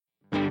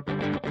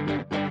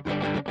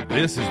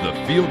This is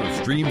the Field of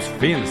Streams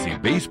Fantasy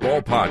Baseball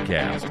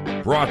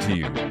Podcast, brought to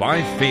you by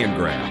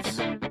Fangraphs.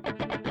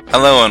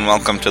 Hello and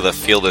welcome to the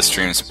Field of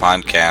Streams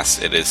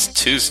Podcast. It is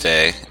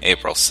Tuesday,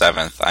 April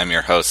 7th. I'm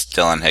your host,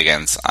 Dylan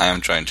Higgins. I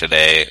am joined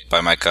today by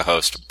my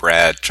co-host,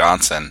 Brad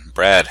Johnson.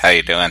 Brad, how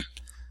you doing?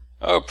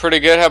 Oh, pretty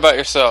good. How about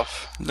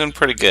yourself? I'm doing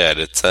pretty good.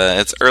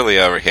 It's early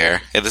over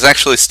here. It is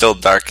actually still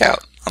dark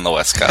out on the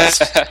West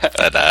Coast,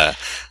 but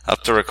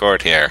up to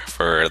record here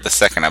for the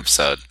second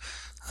episode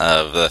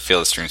of the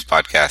Field of Streams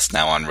Podcast,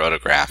 now on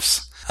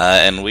Rotographs.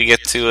 And we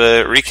get to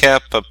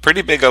recap a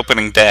pretty big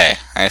opening day.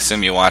 I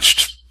assume you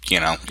watched,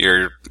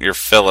 your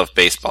fill of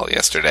baseball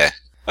yesterday.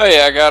 Oh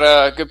yeah, I got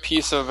a good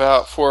piece of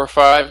about 4 or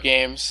 5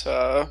 games.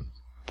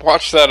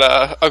 Watched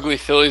that ugly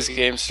Phillies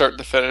game start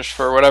to finish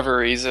for whatever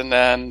reason,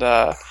 and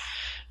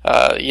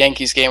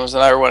Yankees game was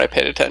another one I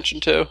paid attention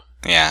to.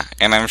 Yeah,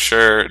 and I'm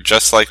sure,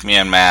 just like me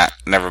and Matt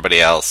and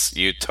everybody else,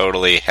 you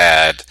totally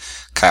had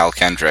Kyle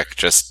Kendrick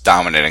just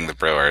dominating the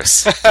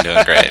Brewers.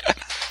 Doing great.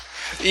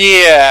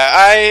 Yeah,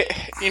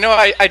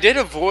 I did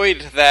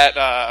avoid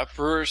that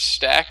Brewers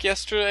stack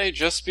yesterday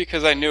just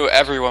because I knew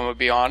everyone would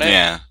be on it.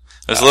 Yeah,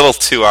 it was a little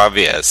too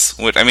obvious.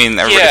 Everybody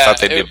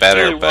thought they'd do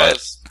better, really but...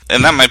 was.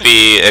 And that might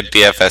be a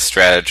DFS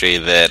strategy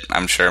that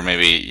I'm sure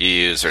maybe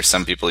you use or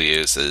some people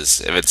use,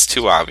 is if it's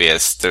too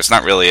obvious, there's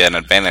not really an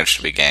advantage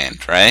to be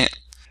gained, right?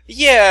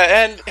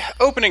 Yeah, and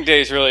opening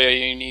day is really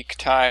a unique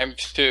time,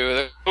 too.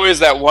 There's always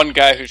that one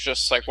guy who's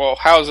just like, well,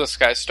 how's this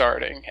guy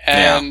starting?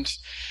 And,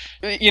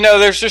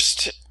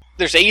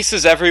 there's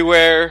aces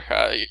everywhere.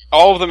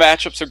 All of the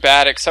matchups are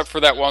bad except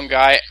for that one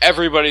guy.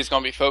 Everybody's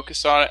going to be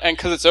focused on it. And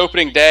because it's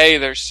opening day,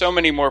 there's so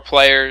many more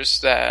players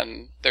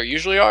than there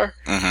usually are.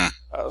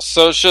 Mm-hmm.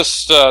 So it's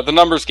just the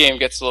numbers game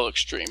gets a little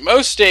extreme.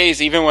 Most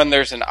days, even when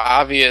there's an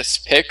obvious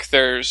pick,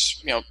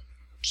 there's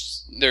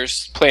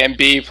plan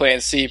B,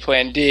 plan C,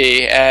 plan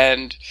D,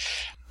 and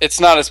it's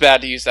not as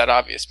bad to use that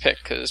obvious pick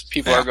because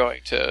people are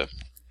going to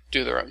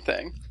do their own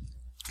thing.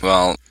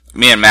 Well,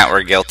 me and Matt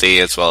were guilty,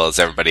 as well as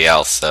everybody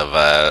else,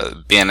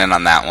 of being in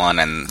on that one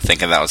and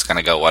thinking that was going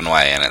to go one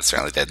way, and it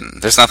certainly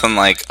didn't. There's nothing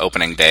like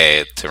opening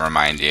day to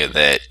remind you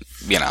that,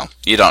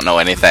 you don't know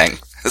anything,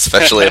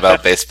 especially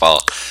about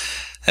baseball.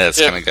 It's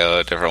going to go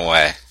a different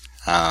way.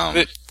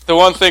 The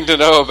one thing to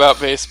know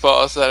about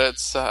baseball is that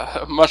it's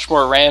a much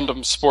more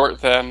random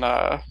sport than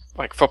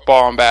like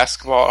football and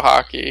basketball and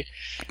hockey.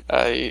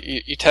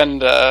 You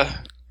tend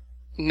to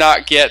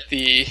not get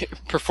the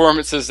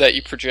performances that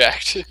you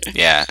project.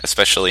 Yeah,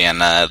 especially in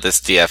this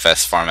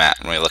DFS format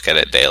when we look at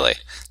it daily.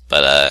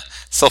 But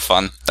still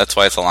fun. That's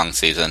why it's a long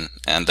season.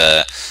 And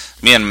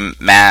me and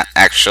Matt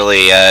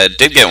actually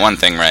did get one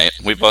thing right.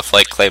 We both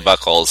like Clay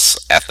Buchholz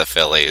at the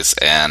Phillies,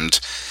 and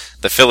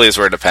the Phillies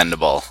were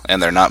dependable,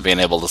 and they're not being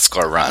able to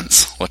score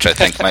runs, which I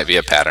think might be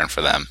a pattern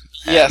for them.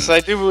 Yes,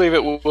 I do believe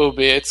it will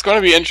be. It's going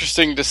to be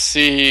interesting to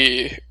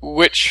see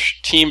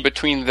which team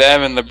between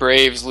them and the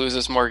Braves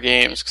loses more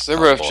games, because they're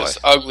both just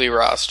ugly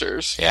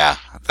rosters. Yeah,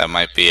 that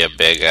might be a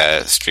big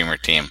streamer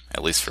team,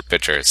 at least for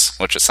pitchers,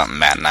 which is something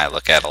Matt and I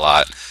look at a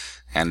lot.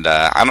 And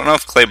I don't know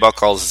if Clay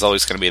Buchholz is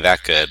always going to be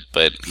that good,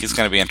 but he's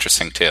going to be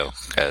interesting too,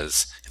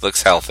 because he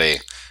looks healthy,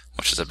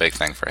 which is a big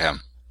thing for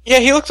him. Yeah,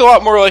 he looked a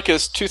lot more like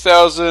his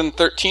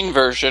 2013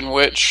 version,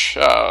 which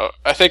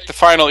I think the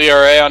final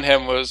ERA on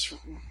him was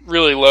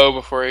really low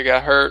before he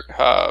got hurt.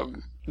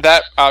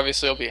 That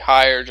obviously will be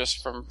higher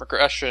just from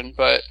regression,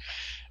 but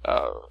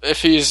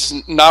if he's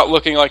not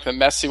looking like the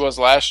mess he was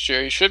last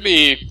year, he should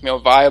be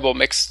viable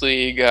mixed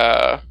league,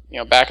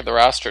 back of the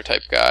roster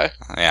type guy.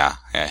 Yeah,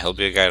 he'll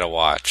be a guy to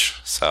watch.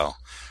 So,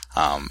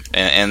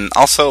 and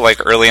also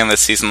like early in the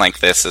season like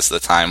this is the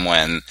time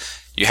when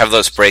you have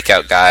those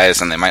breakout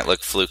guys, and they might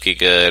look fluky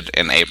good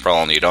in April,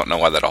 and you don't know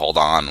whether to hold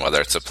on, whether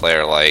it's a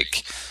player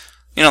like,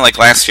 like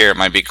last year it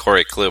might be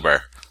Corey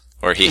Kluber,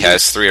 where he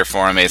has 3 or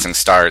 4 amazing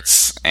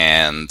starts,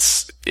 and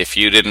if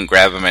you didn't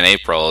grab him in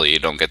April, you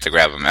don't get to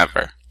grab him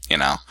ever,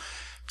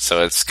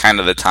 So it's kind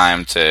of the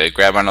time to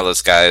grab one of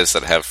those guys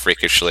that have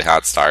freakishly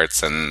hot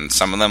starts, and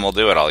some of them will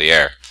do it all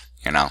year,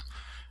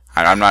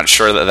 I'm not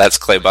sure that that's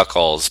Clay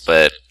Buchholz,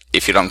 but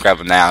if you don't grab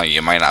him now,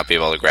 you might not be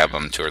able to grab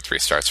him 2 or 3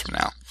 starts from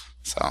now.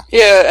 So.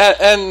 Yeah,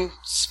 and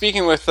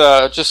speaking with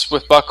just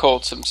with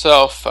Buchholz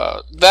himself,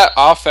 that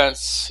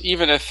offense,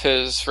 even if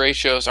his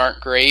ratios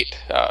aren't great,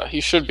 he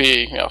should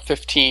be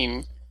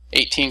 15,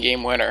 18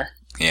 game winner.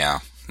 Yeah.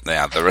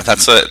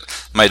 That's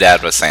what my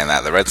dad was saying.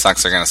 That the Red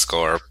Sox are going to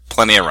score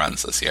plenty of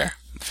runs this year.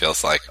 It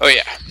feels like. Oh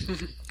yeah.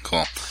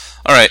 Cool.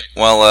 All right.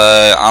 Well,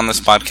 on this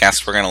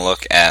podcast, we're going to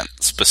look at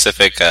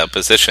specific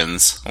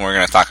positions, and we're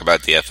going to talk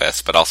about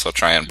DFS, but also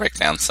try and break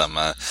down some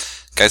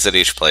guys at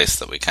each place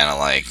that we kind of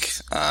like,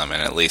 and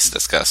at least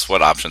discuss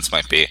what options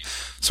might be.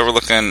 So we're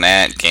looking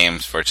at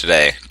games for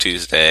today,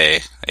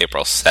 Tuesday,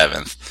 April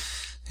 7th.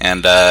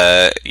 And,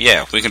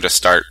 we can just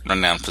start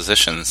running down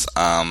positions.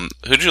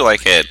 Who'd you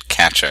like at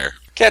catcher?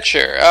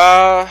 Catcher.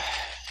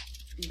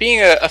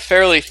 Being a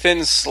fairly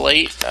thin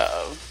slate,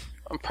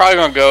 I'm probably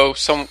going to go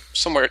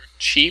somewhere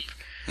cheap.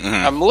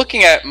 Mm-hmm. I'm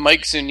looking at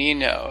Mike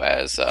Zunino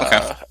as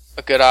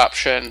a good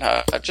option,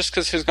 just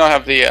because he's going to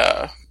have the,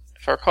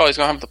 if I recall, he's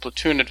going to have the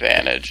platoon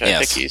advantage. I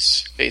think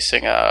he's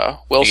facing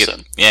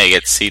Wilson. He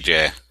gets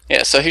CJ.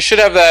 Yeah, so he should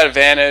have that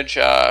advantage.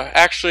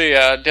 Actually,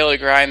 Daily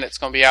Grind that's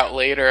going to be out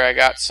later, I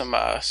got some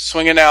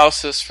swing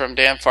analysis from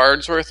Dan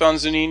Farnsworth on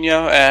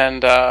Zunino,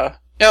 and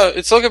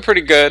it's looking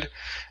pretty good.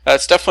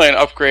 It's definitely an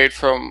upgrade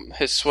from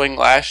his swing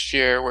last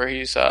year, where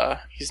he's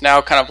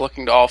now kind of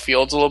looking to all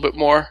fields a little bit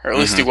more, or at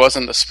least he was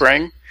in the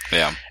spring.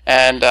 Yeah.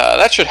 And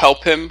that should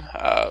help him,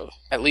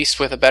 at least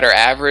with a better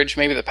average.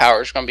 Maybe the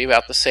power is going to be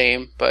about the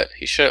same, but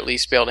he should at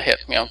least be able to hit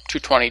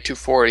 220,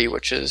 240,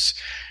 which is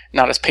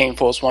not as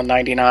painful as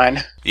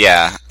 199.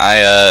 Yeah,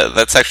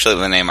 that's actually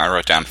the name I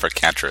wrote down for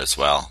catcher as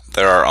well.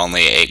 There are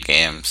only 8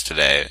 games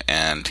today,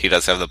 and he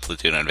does have the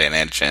platoon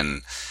advantage,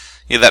 and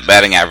that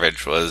batting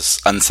average was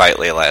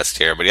unsightly last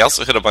year, but he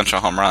also hit a bunch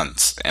of home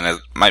runs, and it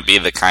might be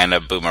the kind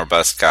of boom or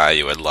bust guy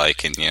you would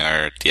like in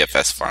your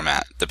DFS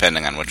format,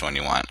 depending on which one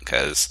you want,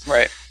 because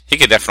he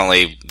could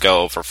definitely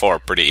go for 4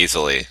 pretty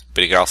easily,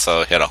 but he could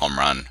also hit a home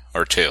run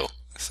or 2.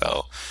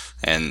 So,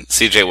 and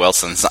CJ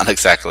Wilson's not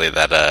exactly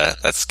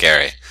that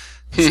scary.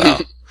 So,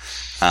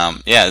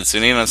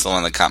 Zunino's the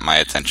one that caught my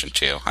attention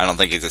too. I don't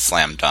think he's a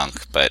slam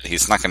dunk, but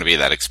he's not going to be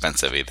that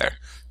expensive either,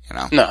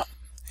 No.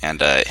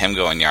 And him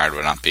going yard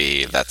would not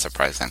be that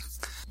surprising.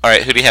 All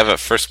right, who do you have at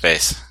first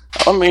base?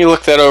 Let me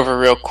look that over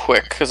real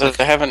quick, because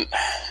I haven't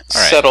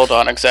settled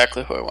on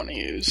exactly who I want to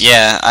use.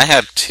 Yeah, I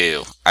had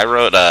 2. I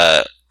wrote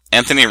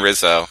Anthony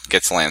Rizzo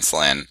gets Lance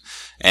Lynn,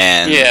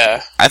 and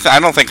I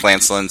don't think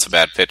Lance Lynn's a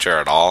bad pitcher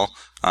at all.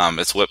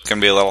 His whip can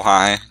be a little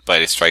high,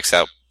 but he strikes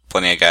out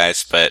plenty of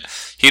guys, but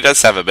he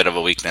does have a bit of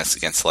a weakness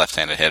against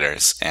left-handed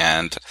hitters,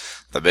 and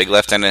the big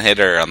left-handed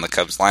hitter on the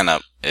Cubs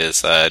lineup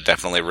is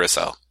definitely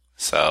Rizzo.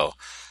 So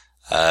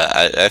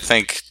I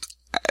think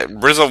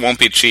Rizzo won't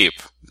be cheap,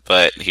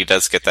 but he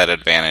does get that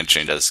advantage,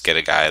 and he does get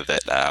a guy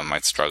that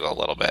might struggle a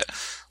little bit.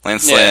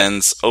 Lance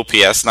Lynn's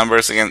OPS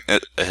numbers, again,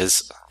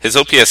 his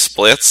OPS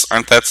splits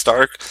aren't that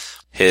stark.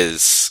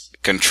 His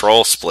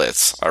control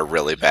splits are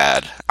really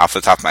bad. Off the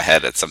top of my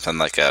head, it's something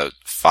like a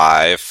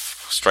 5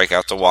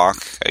 strikeout to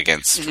walk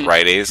against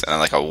righties, and then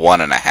like a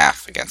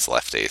 1.5 against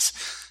lefties.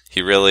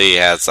 He really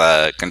has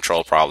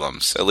control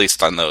problems, at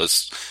least on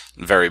those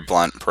very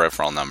blunt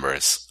peripheral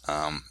numbers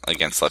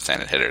against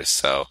left-handed hitters.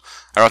 So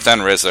I wrote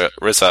down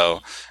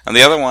Rizzo. And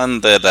the other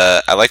one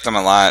that I liked him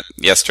a lot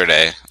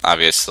yesterday,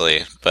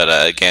 obviously,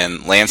 but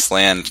again, Lance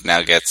Lynn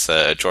now gets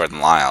Jordan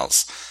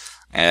Lyles.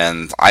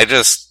 And I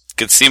just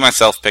could see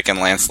myself picking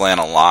Lance Lynn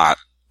a lot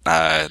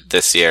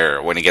this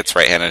year when he gets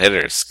right-handed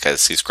hitters,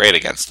 because he's great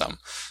against them.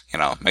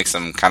 Makes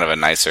him kind of a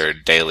nicer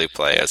daily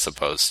play as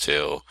opposed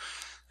to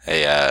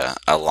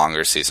a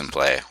longer season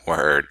play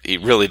where he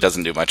really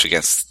doesn't do much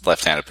against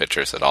left-handed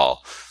pitchers at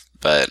all.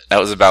 But that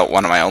was about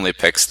one of my only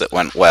picks that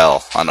went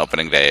well on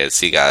opening day,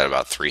 as he got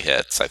about 3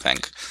 hits, I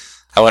think.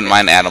 I wouldn't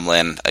mind Adam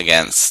Lynn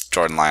against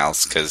Jordan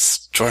Lyles,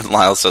 because Jordan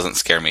Lyles doesn't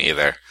scare me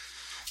either.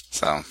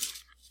 So,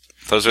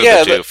 those are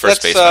the 2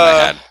 first basemen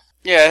I had.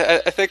 Yeah,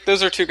 I think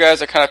those are 2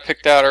 guys I kind of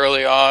picked out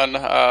early on.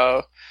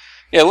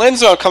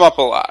 Lynn's going to come up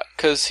a lot,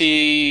 because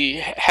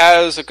he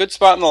has a good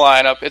spot in the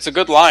lineup. It's a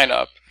good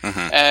lineup,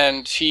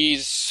 and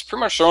he's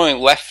pretty much the only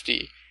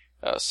lefty.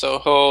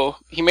 So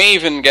he may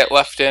even get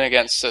left in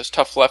against those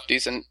tough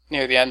lefties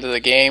near the end of the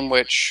game,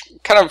 which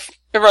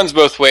it runs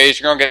both ways.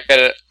 You're going to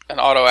get an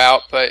auto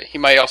out, but he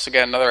might also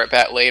get another at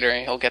bat later,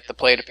 and he'll get the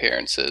plate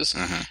appearances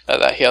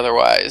that he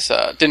otherwise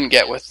didn't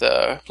get with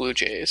the Blue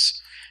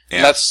Jays. Yeah.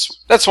 And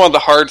that's one of the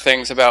hard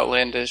things about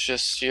Lind, is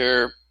just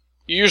you're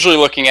usually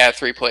looking at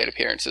 3 plate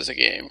appearances a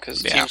game,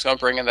 because the team's going to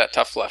bring in that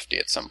tough lefty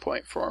at some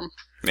point for him.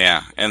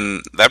 Yeah,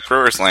 and that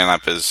Brewers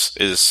lineup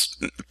is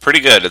pretty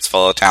good. It's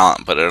full of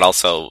talent, but it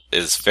also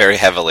is very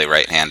heavily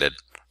right-handed,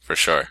 for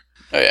sure.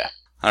 Oh, yeah.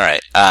 All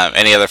right.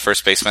 Any other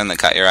first baseman that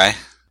caught your eye?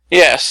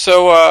 Yeah,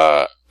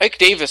 so Ike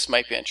Davis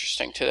might be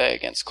interesting today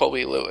against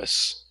Colby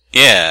Lewis.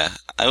 Yeah,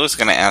 I was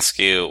going to ask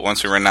you,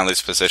 once we run down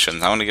these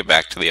positions, I want to get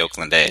back to the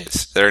Oakland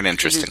A's. They're an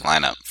interesting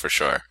lineup, for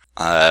sure.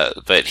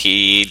 But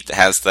he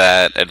has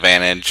that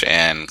advantage,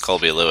 and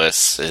Colby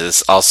Lewis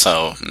is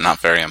also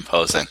not very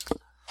imposing.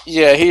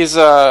 Yeah, he's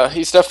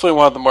definitely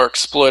one of the more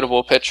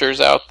exploitable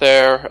pitchers out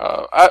there.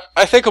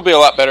 I think he'll be a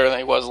lot better than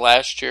he was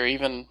last year.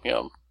 Even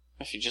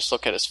if you just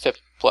look at his FIP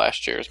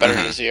last year, it's better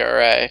than his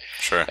ERA.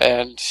 Sure.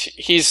 And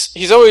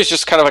he's always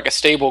just kind of like a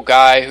stable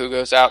guy who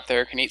goes out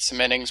there, can eat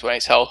some innings when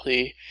he's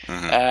healthy,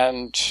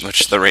 and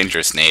which the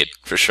Rangers need,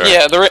 for sure.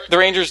 Yeah, the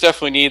Rangers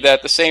definitely need that.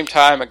 At the same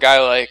time, a guy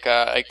like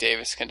Ike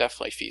Davis can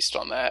definitely feast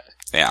on that.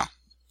 Yeah.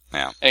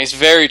 And he's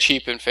very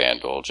cheap in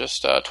FanDuel,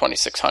 just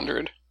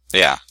 $2,600.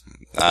 Yeah.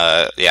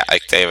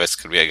 Ike Davis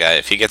could be a guy,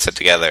 if he gets it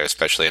together,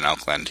 especially in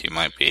Oakland, he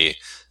might be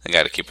the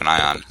guy to keep an eye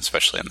on,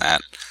 especially in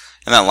that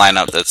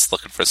lineup that's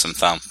looking for some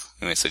thump.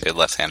 He needs a good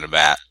left-handed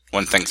bat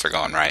when things are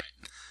going right.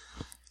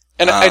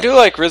 And I do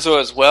like Rizzo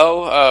as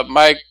well.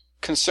 My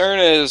concern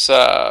is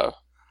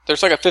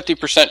there's like a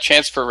 50%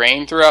 chance for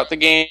rain throughout the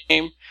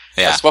game.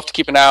 Yeah. So we'll have to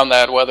keep an eye on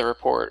that weather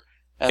report.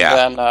 And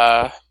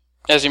then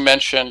as you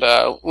mentioned,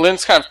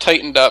 Lynn's kind of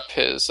tightened up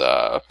his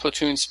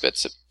platoon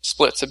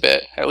splits a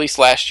bit. At least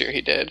last year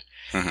he did.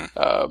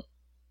 Mm-hmm.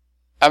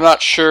 I'm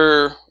not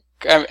sure.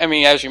 I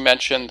mean, as you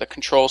mentioned, the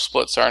control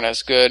splits aren't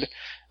as good.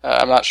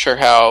 I'm not sure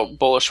how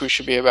bullish we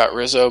should be about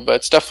Rizzo, but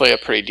it's definitely a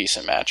pretty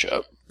decent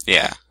matchup.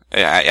 Yeah.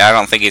 I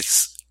don't think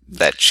he's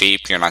that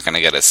cheap. You're not going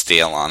to get a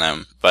steal on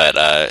him, but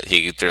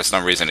there's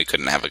no reason he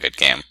couldn't have a good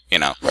game.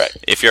 Right.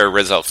 If you're a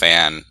Rizzo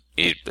fan,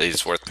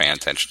 he's worth paying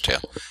attention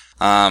to.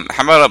 How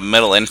about a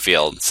middle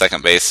infield,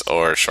 second base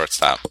or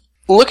shortstop?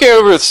 Looking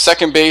over the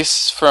second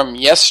base from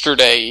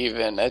yesterday,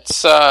 even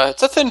it's a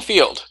thin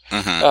field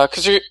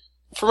because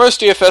for most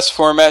DFS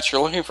formats,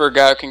 you're looking for a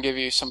guy who can give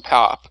you some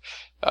pop.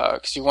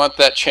 Because you want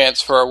that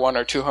chance for a 1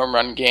 or 2 home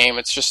run game.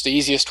 It's just the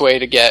easiest way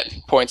to get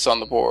points on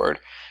the board.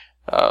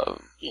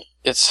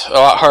 It's a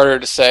lot harder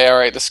to say, all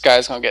right, this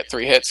guy's going to get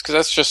 3 hits, because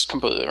that's just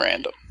completely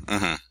random.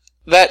 Mm-hmm.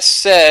 That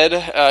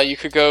said, you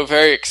could go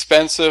very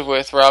expensive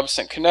with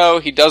Robinson Cano.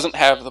 He doesn't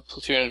have the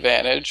platoon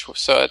advantage,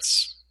 so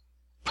it's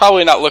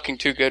probably not looking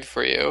too good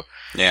for you.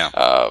 Yeah.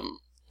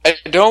 I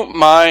don't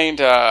mind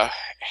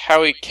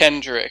Howie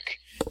Kendrick,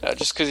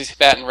 just because he's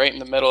batting right in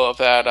the middle of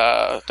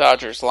that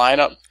Dodgers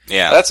lineup.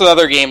 Yeah. That's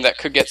another game that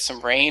could get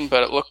some rain,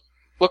 but it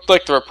looked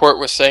like the report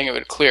was saying it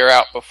would clear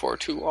out before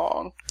too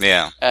long.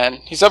 Yeah. And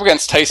he's up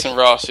against Tyson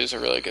Ross, who's a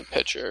really good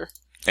pitcher.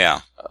 Yeah.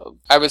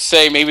 I would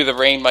say maybe the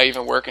rain might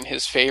even work in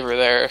his favor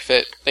there if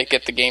they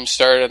get the game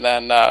started and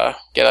then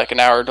get like an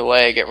hour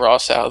delay, get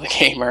Ross out of the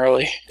game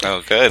early.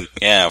 Oh, good.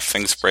 Yeah, if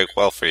things break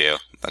well for you,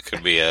 that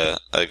could be a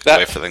good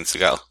way for things to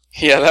go.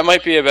 Yeah, that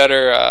might be a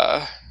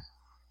better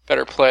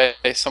play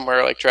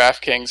somewhere like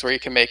DraftKings where you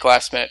can make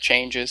last-minute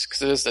changes,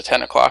 because it is the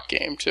 10 o'clock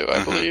game, too,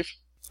 I believe.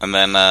 And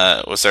then,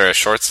 was there a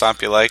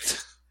shortstop you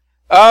liked?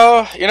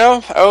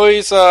 I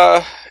always,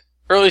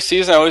 early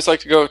season, I always like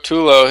to go with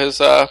Tulo. His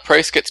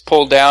price gets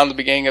pulled down at the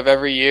beginning of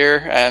every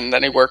year, and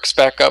then he works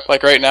back up.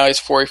 Like right now, he's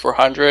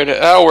 4,400.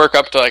 That'll work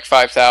up to like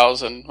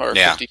 5,000 or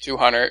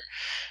 5,200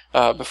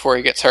 before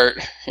he gets hurt.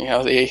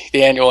 The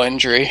annual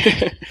injury.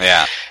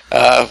 Yeah.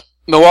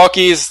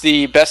 Milwaukee's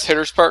the best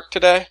hitter's park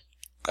today.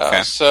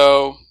 Okay.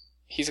 So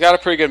he's got a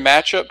pretty good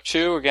matchup,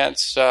 too,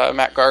 against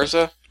Matt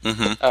Garza.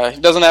 Mm-hmm.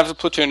 He doesn't have the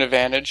platoon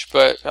advantage,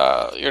 but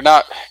you're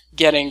not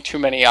getting too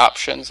many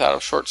options out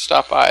of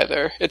shortstop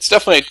either. It's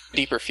definitely a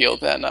deeper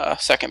field than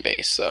second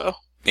base, though.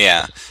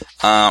 Yeah.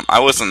 I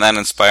wasn't that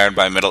inspired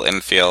by middle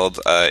infield.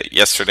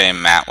 Yesterday,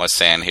 Matt was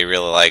saying he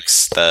really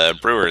likes the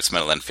Brewers'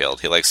 middle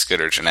infield. He likes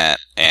Scooter Gennett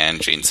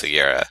and Gene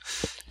Segura.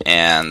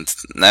 And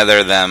neither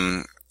of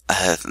them,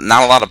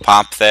 not a lot of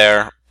pop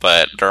there,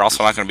 but they're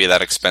also not going to be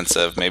that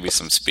expensive, maybe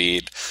some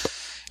speed.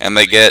 And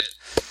they get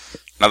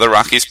another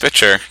Rockies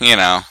pitcher,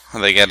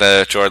 They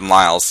get Jordan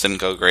Lyles. Didn't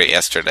go great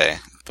yesterday.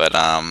 But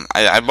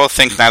I both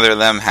think neither of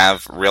them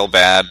have real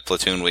bad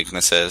platoon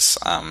weaknesses.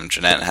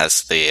 Gennett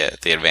has the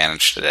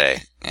advantage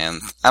today.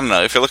 And I don't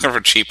know, if you're looking for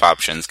cheap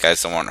options,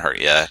 guys that won't hurt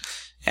you,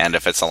 and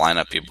if it's a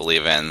lineup you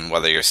believe in,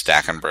 whether you're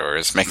stacking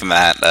Brewers, making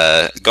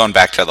that, going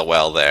back to the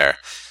well there.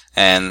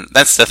 And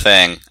that's the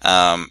thing.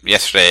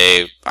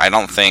 Yesterday, I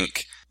don't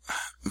think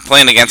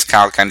playing against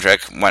Kyle Kendrick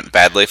went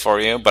badly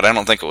for you, but I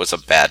don't think it was a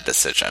bad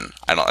decision.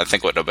 I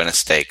think it would have been a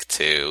mistake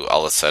to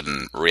all of a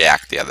sudden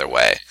react the other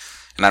way.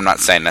 And I'm not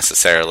saying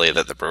necessarily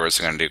that the Brewers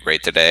are going to do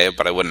great today,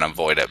 but I wouldn't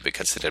avoid it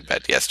because they did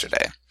bad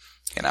yesterday.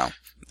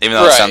 Even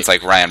though it sounds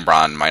like Ryan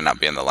Braun might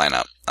not be in the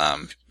lineup.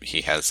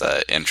 He has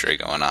an injury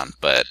going on,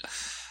 but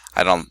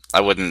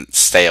I wouldn't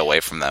stay away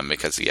from them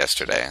because of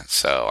yesterday.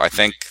 So I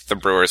think the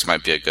Brewers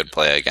might be a good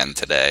play again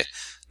today.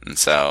 And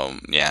so,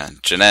 yeah,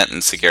 Gennett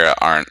and Segura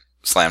aren't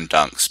slam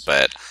dunks,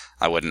 but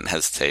I wouldn't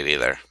hesitate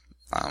either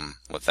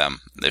with them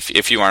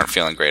if you aren't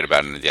feeling great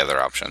about any of the other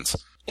options.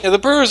 Yeah, the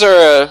Brewers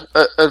are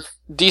a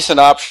decent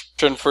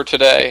option for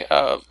today.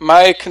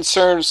 My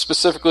concerns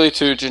specifically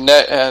to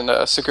Gennett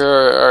and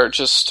Segura are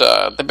just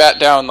the bat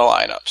down the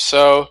lineup.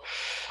 So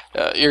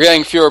you're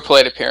getting fewer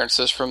plate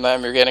appearances from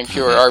them. You're getting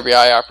fewer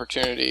RBI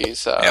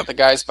opportunities. The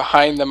guys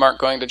behind them aren't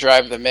going to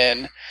drive them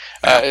in.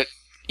 It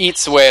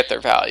eats away at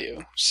their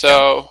value.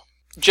 So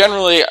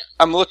generally,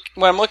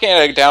 when I'm looking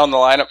at a down the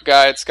lineup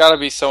guy, it's got to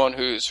be someone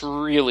who's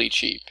really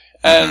cheap.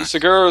 And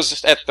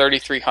Segura's at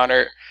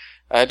 3,300.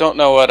 I don't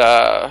know what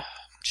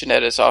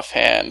Gennett is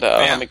offhand.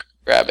 Let me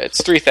grab it.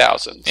 It's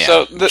 3,000. Yeah,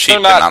 so they're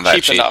not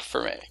cheap enough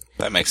for me.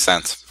 That makes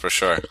sense, for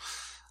sure.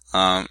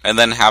 And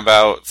then how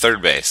about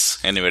third base?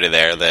 Anybody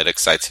there that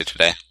excites you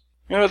today?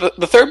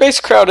 The third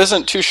base crowd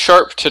isn't too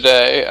sharp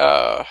today.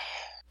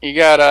 You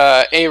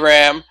got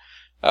Aram.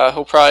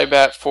 He'll probably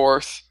bat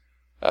fourth.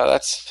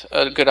 That's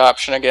a good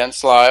option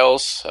against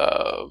Lyles.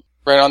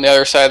 Right on the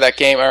other side of that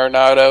game,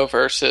 Arenado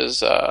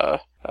versus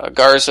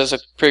Garza's a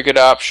pretty good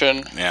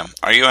option. Yeah.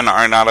 Are you an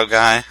Arenado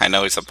guy? I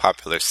know he's a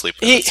popular sleeper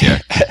this year.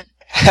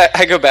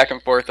 I go back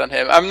and forth on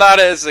him. I'm not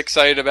as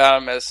excited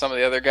about him as some of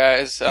the other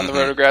guys on the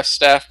Rotograph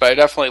staff, but I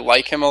definitely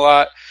like him a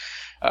lot.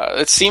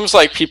 It seems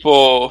like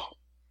people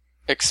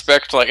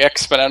expect like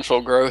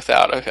exponential growth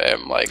out of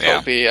him. Like Yeah.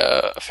 he'll be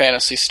a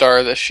fantasy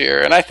star this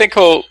year, and I think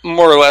he'll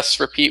more or less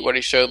repeat what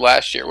he showed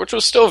last year, which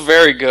was still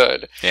very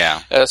good.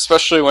 Yeah.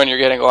 Especially when you're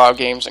getting a lot of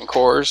games in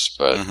cores.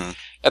 But Mhm.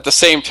 at the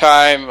same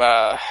time,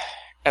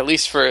 at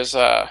least for his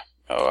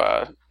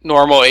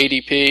normal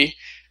ADP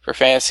for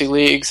fantasy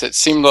leagues, it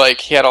seemed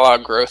like he had a lot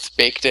of growth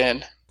baked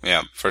in.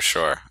 Yeah, for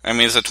sure. I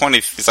mean, he's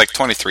like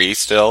 23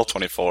 still,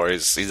 24.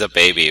 He's a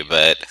baby,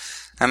 but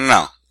I don't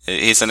know.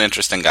 He's an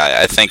interesting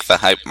guy. I think the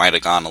hype might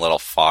have gone a little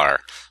far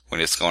when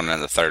he's going in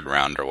the third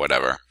round or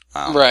whatever.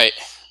 Right.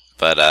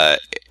 But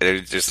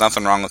there's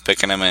nothing wrong with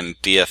picking him in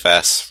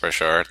DFS for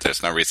sure.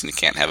 There's no reason he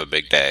can't have a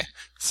big day.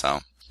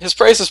 So His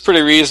price is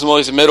pretty reasonable.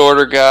 He's a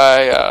mid-order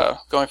guy,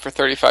 going for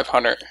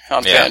 $3,500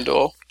 on Yeah.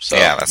 FanDuel. So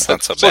Yeah, that's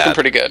not so it's looking bad.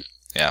 pretty good.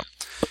 yeah.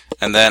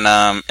 And then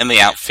in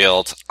the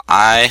outfield,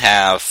 I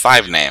have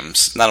 5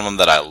 names. None of them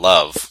that I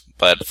love,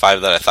 but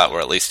 5 that I thought were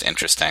at least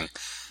interesting.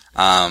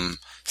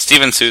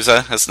 Steven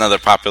Souza is another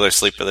popular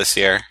sleeper this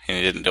year.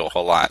 He didn't do a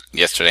whole lot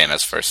yesterday in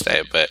his first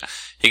day, but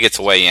he gets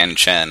Wei-Yin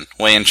Chen.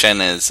 Wei-Yin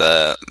Chen is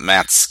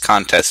Matt's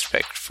contest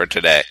pick for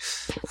today.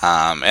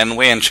 And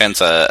Wei-Yin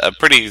Chen's a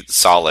pretty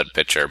solid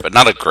pitcher, but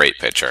not a great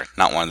pitcher.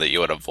 Not one that you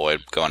would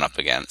avoid going up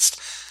against.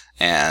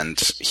 And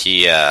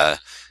he's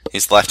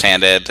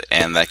left-handed,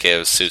 and that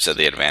gives Souza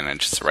the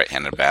advantage. It's a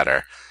right-handed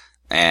batter.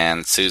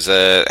 And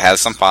Souza has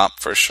some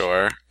pop for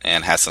sure,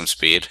 and has some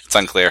speed. It's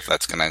unclear if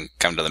that's going to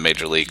come to the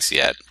major leagues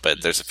yet,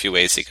 but there's a few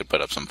ways he could put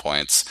up some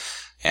points.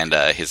 And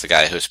he's a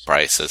guy whose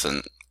price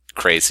isn't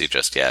crazy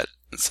just yet.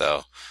 And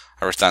so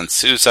I wrote down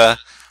Souza.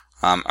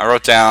 I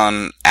wrote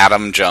down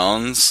Adam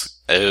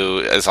Jones, who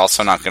is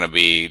also not going to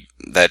be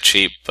that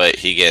cheap, but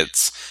he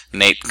gets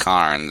Nate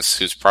Carnes,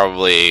 who's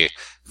probably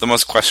the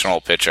most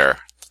questionable pitcher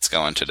that's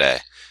going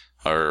today,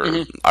 or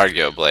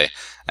arguably.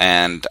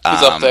 And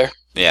He's up there.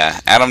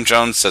 yeah, Adam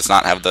Jones does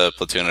not have the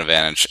platoon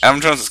advantage.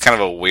 Adam Jones is kind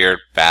of a weird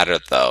batter,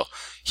 though.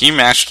 He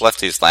mashed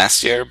lefties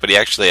last year, but he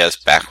actually has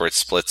backward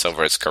splits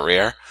over his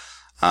career.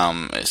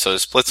 So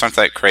his splits aren't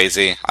that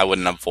crazy. I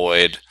wouldn't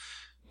avoid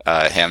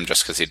him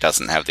just because he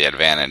doesn't have the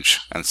advantage.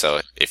 And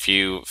so if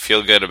you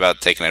feel good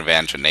about taking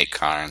advantage of Nate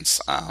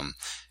Carnes,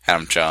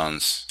 Adam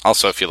Jones.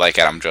 Also, if you like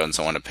Adam Jones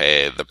and want to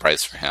pay the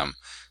price for him,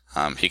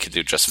 he could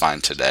do just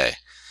fine today.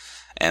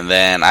 And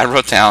then I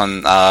wrote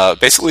down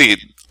basically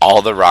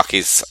all the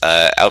Rockies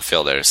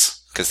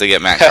outfielders, because they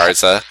get Matt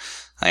Garza.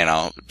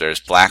 There's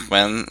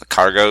Blackman,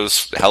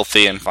 Cargo's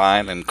healthy and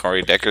fine, and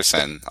Corey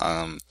Dickerson.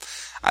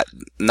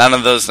 None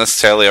of those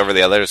necessarily over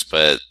the others,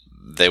 but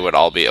they would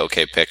all be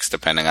okay picks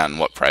depending on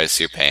what price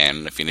you're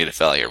paying. If you need to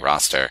fill out your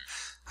roster,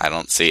 I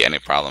don't see any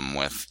problem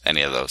with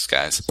any of those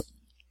guys.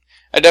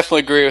 I definitely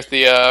agree with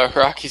the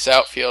Rockies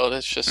outfield.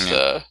 It's just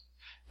a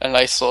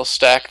nice little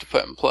stack to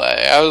put in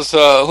play. I was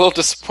a little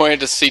disappointed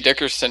to see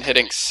Dickerson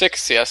hitting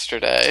 6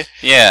 yesterday.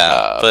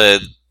 Yeah,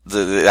 but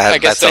I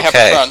guess that's they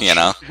okay, have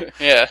a crunch.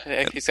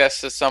 Yeah, he's got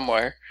to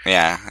somewhere.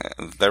 Yeah,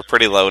 they're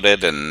pretty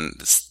loaded, and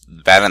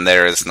that in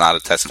there is not a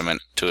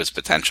testament to his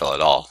potential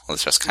at all.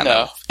 It's just kind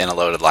of in a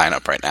loaded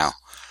lineup right now.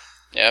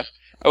 Yeah,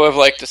 I would have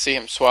liked to see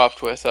him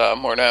swapped with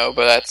Morneau,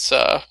 but that's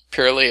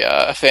purely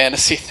a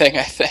fantasy thing,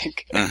 I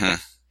think.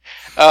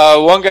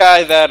 Mm-hmm. One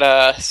guy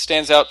that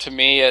stands out to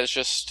me as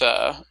just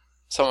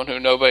someone who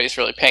nobody's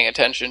really paying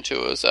attention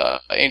to is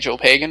Angel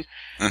Pagan,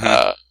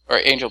 or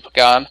Angel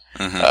Pagan.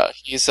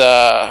 He's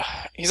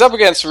up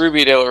against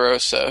Ruby De La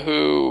Rosa,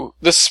 who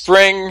this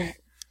spring,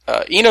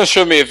 Eno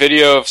showed me a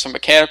video of some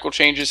mechanical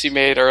changes he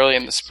made early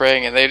in the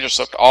spring, and they just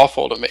looked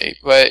awful to me.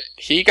 But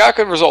he got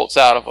good results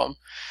out of them.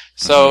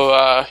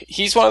 So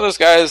he's one of those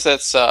guys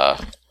that's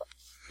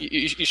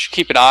you should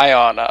keep an eye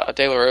on.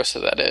 De La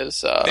Rosa, that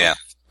is.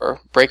 Or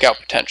breakout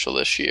potential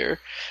this year.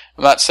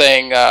 I'm not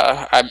saying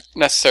I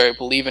necessarily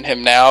believe in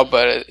him now,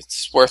 but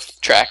it's worth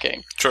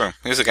tracking. True.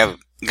 He's a guy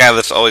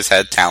that's always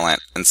had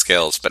talent and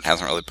skills, but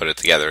hasn't really put it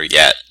together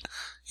yet.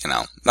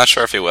 Not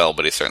sure if he will,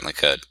 but he certainly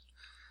could.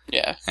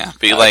 Yeah. Yeah.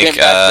 But you like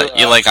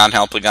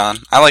Angel Pagan?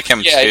 I like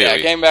him too. Yeah.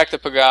 Getting back to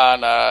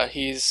Pagan,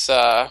 he's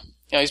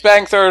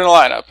batting third in the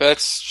lineup.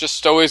 That's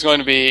just always going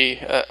to be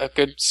a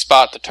good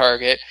spot to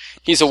target.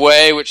 He's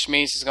away, which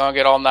means he's going to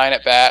get all 9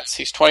 at bats.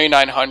 He's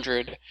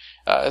 2,900.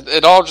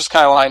 It all just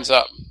kind of lines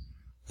up.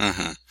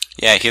 Mm-hmm.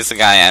 Yeah, he's the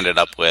guy I ended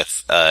up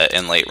with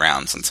in late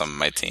rounds in some of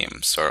my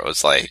teams. So it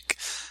was like,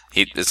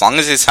 as long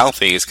as he's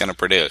healthy, he's going to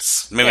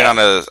produce. Maybe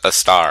not a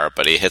star,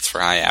 but he hits for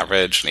high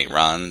average and he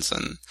runs.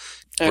 And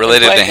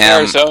related to him, in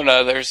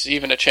Arizona, there's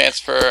even a chance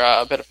for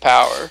a bit of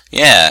power.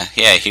 Yeah,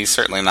 he's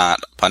certainly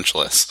not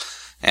punchless.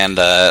 And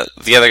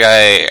another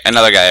guy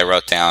I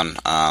wrote down,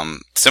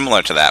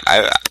 similar to that.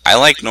 I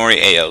like Nori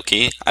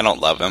Aoki. I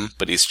don't love him,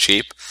 but he's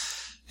cheap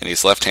and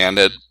he's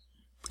left-handed.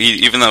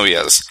 Even though he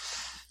has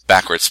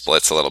backward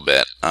splits a little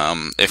bit.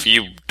 If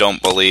you don't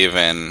believe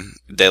in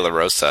De La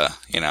Rosa,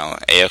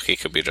 Aoki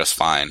could be just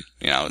fine.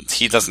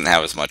 He doesn't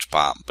have as much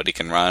pop, but he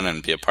can run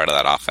and be a part of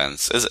that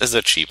offense. Is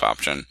a cheap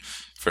option,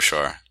 for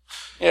sure.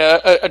 Yeah,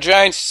 a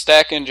giant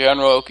stack in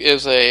general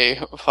is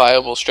a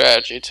viable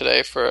strategy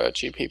today for a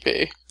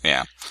GPP.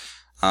 Yeah.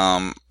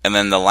 And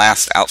then the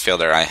last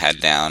outfielder I had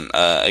down,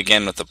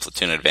 again with the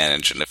platoon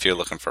advantage, and if you're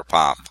looking for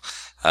pop,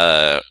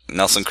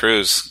 Nelson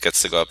Cruz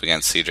gets to go up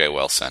against C.J.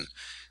 Wilson.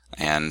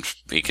 And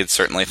he could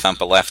certainly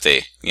thump a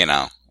lefty,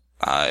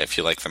 if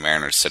you like the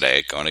Mariners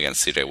today, going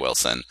against C.J.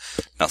 Wilson.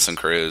 Nelson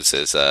Cruz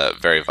is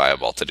very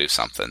viable to do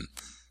something.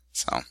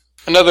 So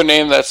another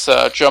name that's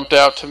jumped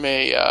out to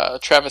me,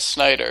 Travis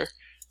Snyder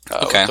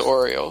with the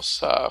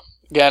Orioles.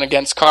 Again,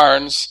 against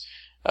Carnes,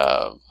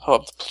 he'll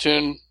have the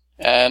platoon,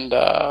 and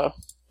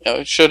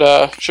it should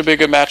be a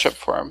good matchup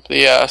for him.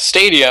 The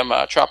stadium,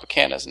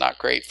 Tropicana, is not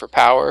great for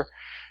power,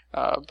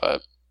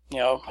 but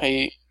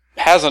he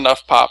has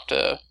enough pop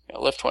to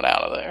lift one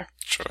out of there.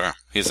 Sure.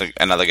 He's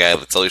another guy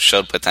that's always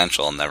showed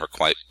potential and never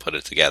quite put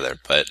it together,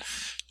 but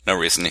no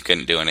reason he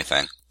couldn't do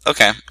anything.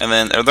 Okay, and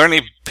then are there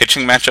any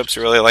pitching matchups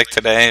you really like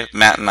today?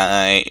 Matt and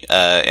I,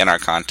 in our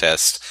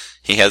contest,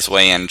 he has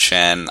Wei-Yin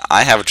Chen.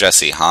 I have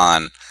Jesse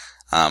Hahn,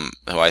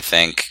 who I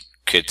think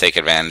could take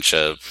advantage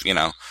of,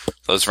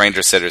 those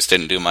Rangers hitters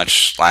didn't do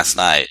much last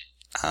night,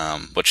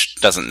 which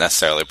doesn't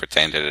necessarily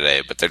pertain to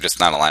today, but they're just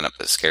not a lineup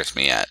that scares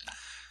me yet.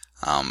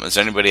 Is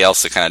there anybody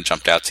else that kind of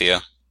jumped out to you?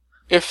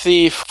 If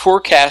the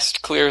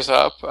forecast clears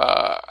up,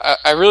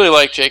 I really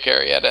like Jake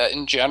Arrieta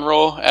in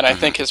general, and I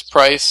think his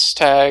price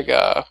tag,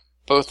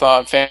 both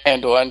on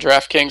FanDuel and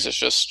DraftKings, is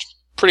just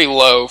pretty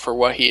low for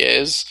what he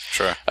is.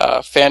 Sure.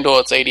 FanDuel,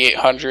 it's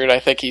 8,800. I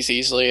think he's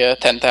easily a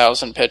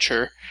 10,000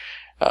 pitcher.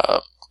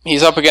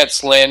 He's up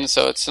against Lynn,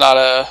 so it's not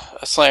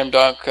a slam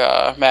dunk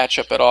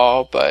matchup at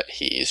all, but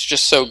he's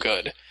just so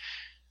good.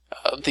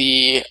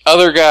 The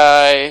other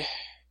guy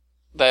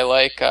that I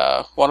like,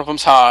 one of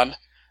them's Hahn.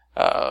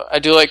 I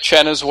do like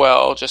Chen as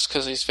well, just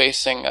because he's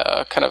facing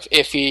a kind of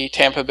iffy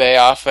Tampa Bay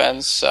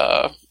offense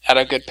at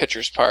a good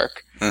pitcher's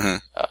park. Mm-hmm.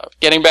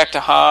 Getting back to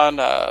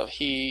Hahn,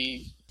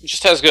 he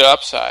just has good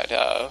upside.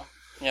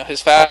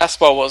 His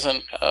fastball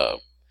wasn't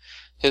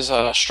his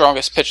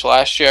strongest pitch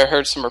last year. I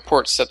heard some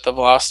reports that the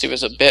velocity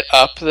was a bit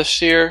up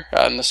this year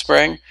in the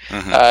spring.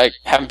 Mm-hmm. I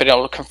haven't been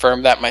able to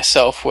confirm that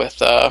myself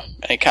with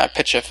any kind of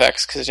pitch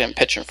effects because he didn't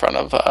pitch in front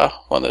of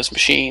one of those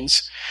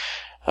machines.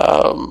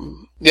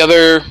 The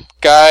other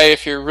guy,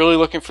 if you're really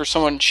looking for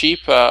someone cheap,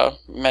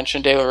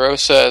 mentioned De La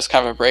Rosa as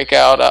kind of a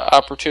breakout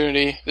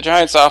opportunity. The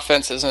Giants'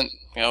 offense isn't,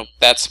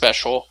 that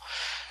special.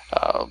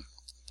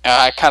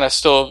 I kind of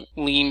still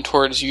lean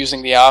towards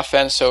using the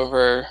offense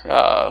over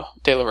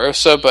De La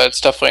Rosa, but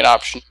it's definitely an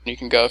option you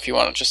can go if you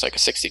want just like a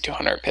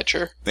 6,200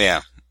 pitcher.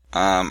 Yeah.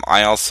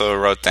 I also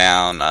wrote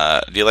down,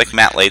 do you like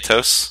Matt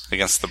Latos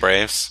against the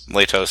Braves?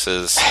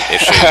 Latos'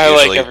 issue I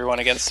usually... like everyone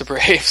against the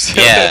Braves.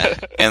 Yeah,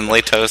 and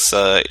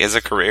Latos is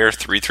a career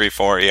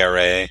 3.34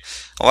 ERA.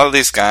 A lot of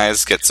these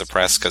guys get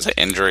suppressed because of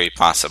injury,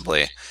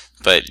 possibly,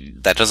 but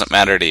that doesn't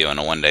matter to you in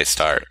a one-day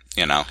start.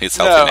 He's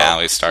healthy now,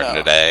 he's starting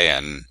today,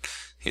 and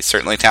he's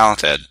certainly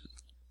talented.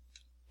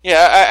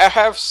 Yeah, I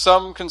have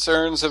some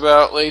concerns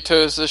about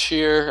Latos this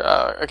year.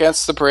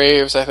 Against the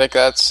Braves, I think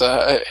that's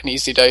an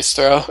easy dice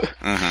throw.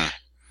 Mm-hmm.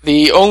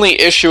 The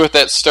only issue with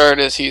that start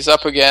is he's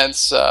up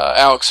against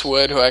Alex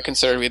Wood, who I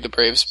consider to be the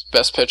Braves'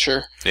 best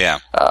pitcher.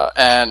 Yeah.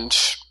 And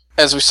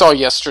as we saw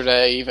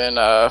yesterday, even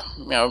a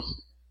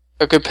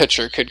good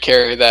pitcher could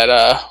carry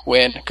that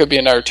win. Could be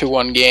another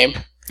 2-1 game.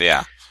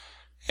 Yeah.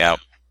 Yep.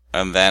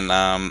 And then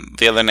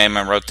the other name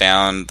I wrote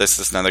down, this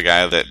is another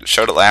guy that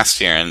showed it last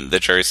year, and the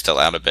jury's still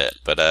out a bit,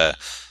 but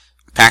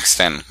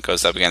Paxton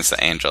goes up against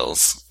the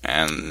Angels.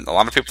 And a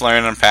lot of people are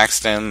in on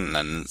Paxton,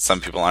 and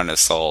some people aren't as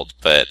sold,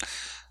 but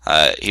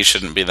he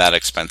shouldn't be that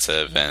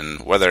expensive,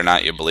 and whether or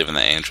not you believe in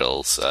the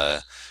Angels,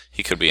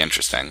 he could be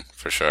interesting,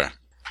 for sure.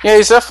 Yeah,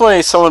 he's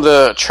definitely someone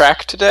to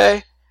track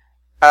today.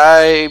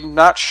 I'm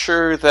not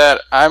sure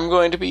that I'm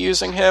going to be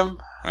using him.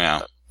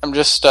 Yeah. I'm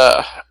just...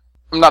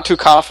 I'm not too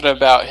confident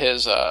about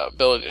his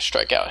ability to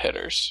strike out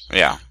hitters.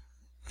 Yeah.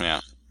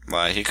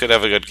 Well, he could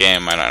have a good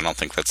game. I don't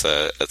think that's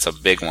a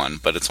big one,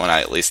 but it's one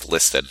I at least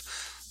listed.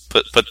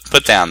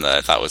 Put down that I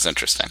thought was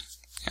interesting.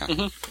 Yeah.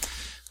 Mm-hmm.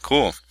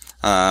 Cool.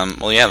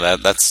 Well, yeah,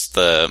 that's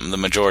the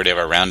majority of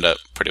our roundup.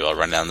 Pretty well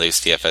run down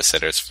these DFS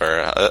hitters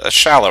for a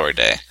shallower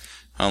day.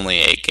 Only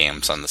 8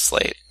 games on the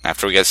slate.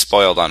 After we get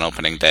spoiled on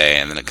opening day,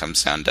 and then it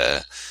comes down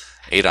to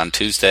 8 on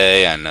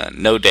Tuesday, and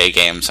no day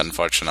games,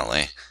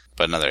 unfortunately.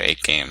 But another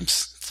 8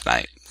 games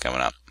tonight coming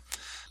up.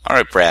 All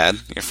right, Brad,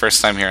 your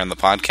first time here on the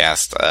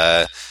podcast.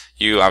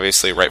 You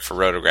obviously write for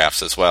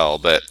Rotographs as well,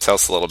 but tell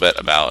us a little bit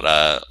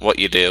about what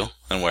you do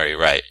and where you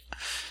write.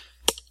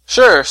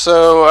 Sure.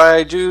 So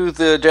I do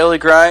the daily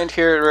grind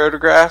here at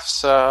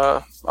Rotographs.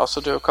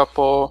 Also do a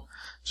couple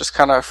just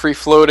kind of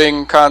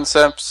free-floating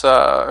concepts.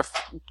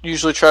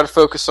 Usually try to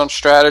focus on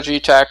strategy,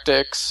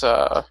 tactics,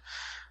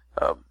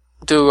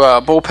 do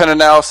bullpen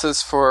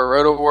analysis for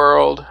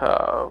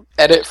RotoWorld,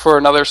 edit for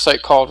another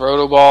site called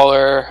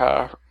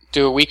RotoBaller,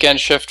 do a weekend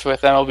shift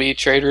with MLB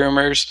trade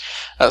rumors.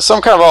 So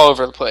I'm kind of all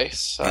over the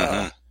place.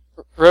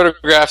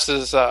 Rotographs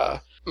is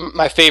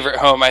my favorite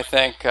home, I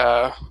think.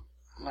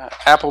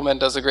 Appleman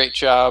does a great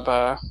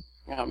job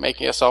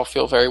making us all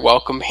feel very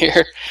welcome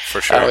here.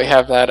 For sure. We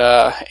have that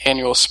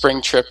annual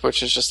spring trip,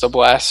 which is just a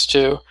blast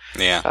too.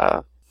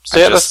 Yeah.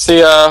 That's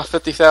the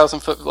 50,000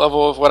 foot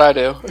level of what I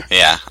do.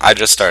 Yeah, I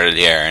just started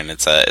here, and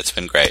it's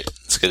been great.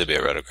 It's good to be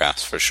at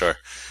Rotographs, for sure.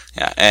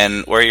 Yeah,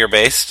 and where you're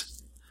based?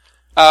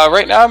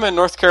 Right now I'm in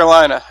North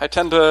Carolina. I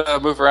tend to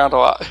move around a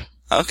lot.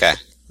 Okay.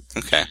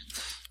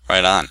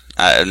 Right on.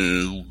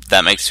 And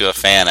that makes you a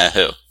fan of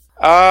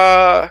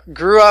who?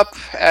 Grew up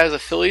as a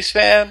Phillies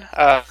fan.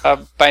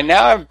 By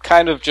now I'm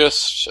kind of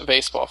just a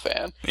baseball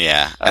fan.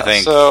 Yeah, I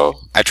think so.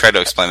 I try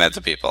to explain that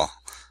to people.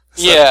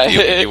 So Yeah,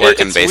 you work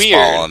in it's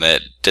baseball weird. and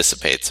it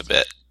dissipates a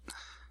bit.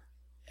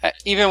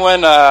 Even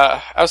when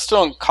I was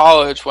still in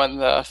college when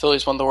the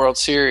Phillies won the World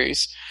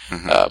Series,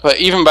 but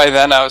even by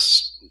then I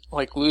was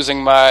like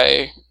losing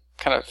my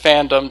kind of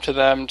fandom to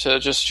them to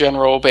just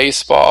general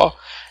baseball,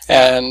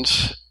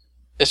 and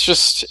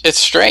it's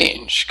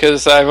strange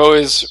because I've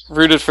always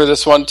rooted for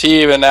this one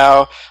team, and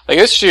now like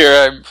this year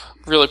I'm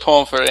really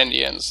pulling for the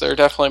Indians. They're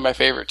definitely my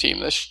favorite team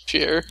this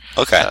year.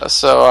 Okay.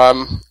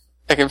 So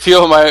I can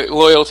feel my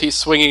loyalty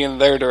swinging in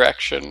their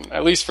direction,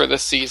 at least for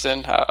this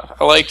season.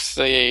 I liked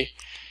the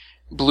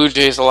Blue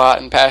Jays a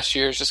lot in past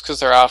years just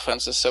because their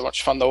offense is so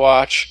much fun to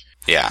watch.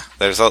 Yeah,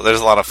 there's a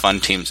lot of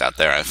fun teams out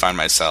there. I find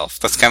myself,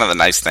 that's kind of the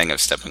nice thing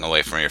of stepping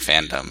away from your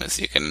fandom, is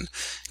you can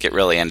get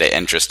really into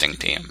interesting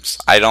teams.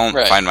 I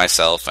don't find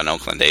myself an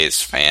Oakland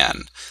A's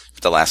fan.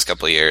 The last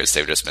couple of years,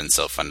 they've just been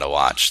so fun to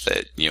watch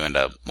that you end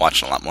up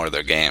watching a lot more of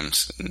their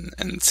games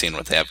and seeing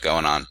what they have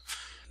going on.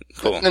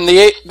 Cool. And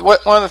one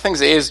of the things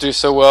the A's do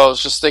so well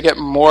is just they get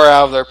more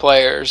out of their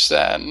players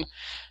than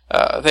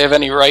they have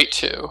any right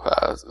to.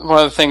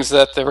 One of the things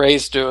that the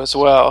Rays do as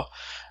well.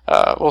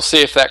 We'll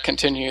see if that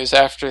continues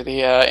after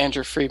the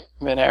Andrew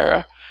Friedman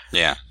era.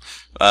 Yeah.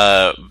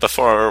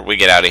 Before we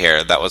get out of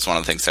here, that was one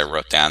of the things I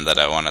wrote down that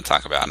I want to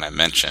talk about and I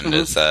mentioned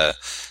is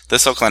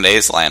this Oakland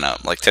A's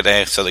lineup. Like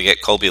today, so they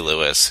get Colby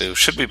Lewis, who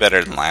should be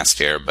better than last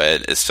year,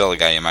 but is still a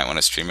guy you might want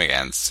to stream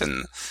against.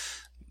 And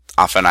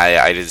often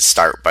I did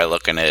start by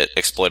looking at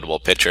exploitable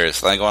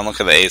pitchers. Then I go and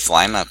look at the A's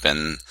lineup,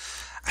 and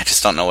I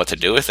just don't know what to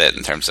do with it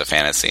in terms of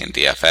fantasy and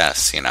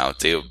DFS. You know,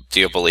 do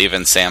you believe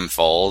in Sam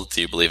Fuld? Do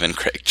you believe in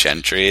Craig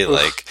Gentry?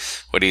 Like,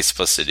 what are you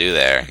supposed to do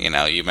there? You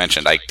know, you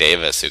mentioned Ike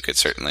Davis, who could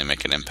certainly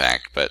make an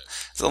impact, but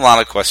there's a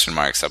lot of question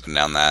marks up and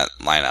down that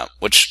lineup,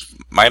 which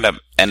might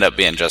end up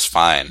being just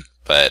fine.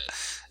 But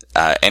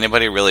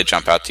anybody really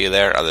jump out to you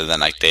there other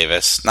than Ike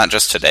Davis? Not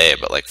just today,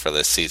 but like for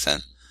this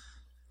season.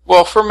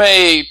 Well, from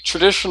a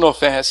traditional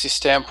fantasy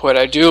standpoint,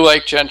 I do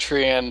like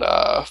Gentry and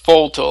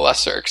Fuld to a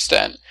lesser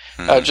extent.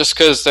 Just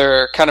because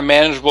they're kind of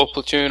manageable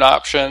platoon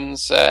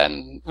options,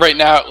 and right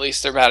now at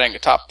least they're batting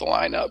atop the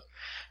lineup.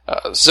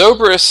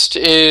 Zobrist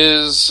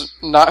is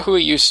not who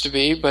he used to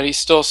be, but he's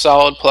still a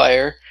solid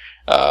player.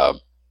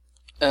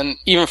 And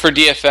even for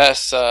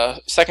DFS,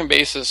 second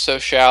base is so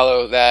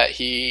shallow that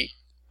he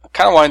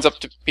kind of winds up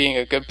to being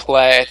a good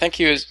play. I think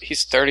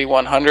he's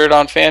 3,100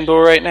 on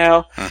FanDuel right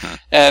now,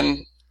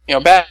 and you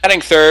know,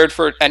 batting third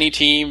for any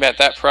team at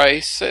that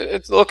price,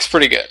 it looks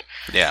pretty good.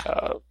 Yeah.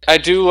 I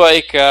do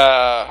like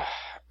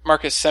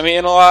Marcus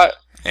Semien a lot.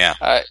 Yeah.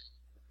 I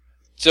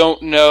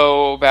don't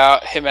know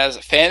about him as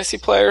a fantasy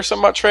player so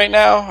much right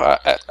now,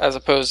 as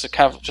opposed to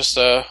kind of just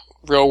a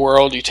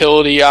real-world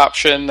utility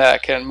option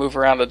that can move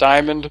around a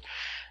diamond.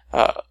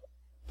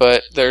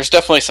 But there's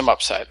definitely some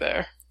upside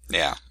there.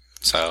 Yeah.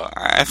 So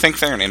I think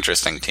they're an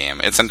interesting team.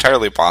 It's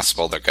entirely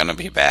possible they're going to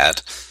be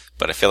bad,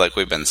 but I feel like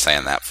we've been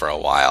saying that for a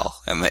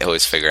while, and they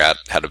always figure out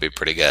how to be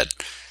pretty good.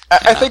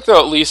 I think they'll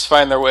at least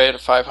find their way to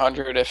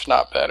 500, if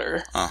not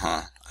better.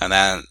 And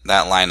that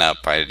lineup,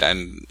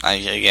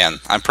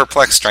 I'm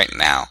perplexed right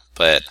now,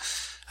 but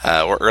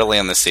we're early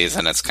in the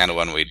season. It's kind of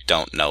when we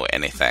don't know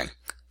anything.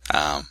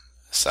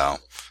 So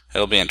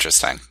it'll be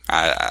interesting.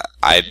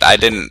 I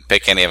didn't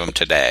pick any of them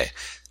today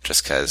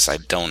just because I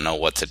don't know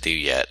what to do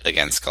yet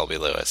against Colby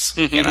Lewis,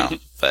 you know.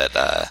 But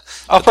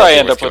I'll probably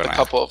end up with a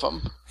couple of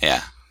them.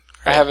 Yeah.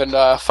 Great. I haven't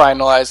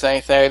finalized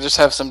anything. I just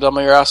have some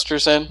dummy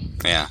rosters in.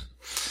 Yeah.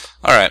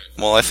 All right.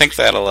 Well, I think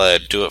that'll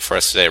do it for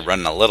us today.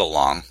 Running a little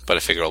long, but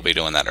I figure we'll be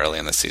doing that early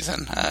in the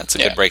season. It's a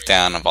good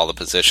breakdown of all the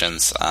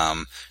positions.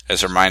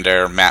 As a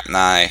reminder, Matt and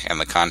I in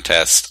the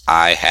contest,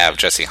 I have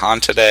Jesse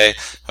Hahn today,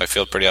 who I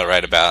feel pretty all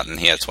right about,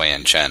 and he has Wei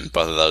Yin Chen.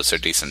 Both of those are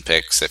decent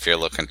picks if you're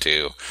looking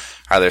to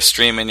either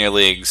stream in your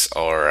leagues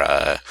or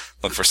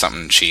look for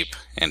something cheap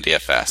in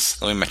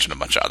DFS. We mentioned a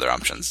bunch of other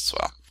options as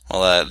well.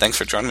 Well, thanks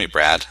for joining me,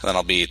 Brad. Then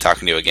I'll be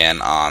talking to you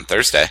again on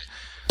Thursday.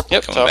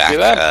 Yep, coming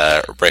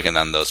back, breaking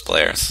down those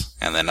players.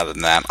 And then other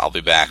than that, I'll be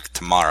back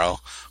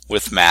tomorrow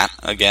with Matt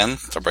again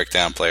to break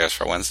down players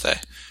for Wednesday.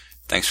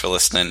 Thanks for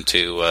listening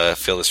to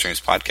Field of Streams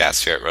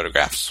podcast here at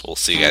Rotographs. We'll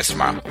see you guys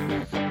tomorrow.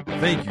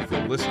 Thank you for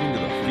listening to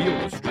the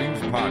Field of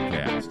Streams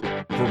podcast.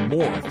 For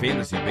more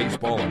fantasy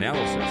baseball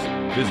analysis,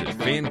 visit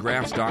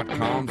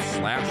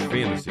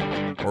fangraphs.com/fantasy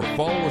or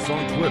follow us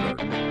on Twitter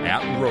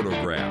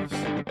 @Rotographs.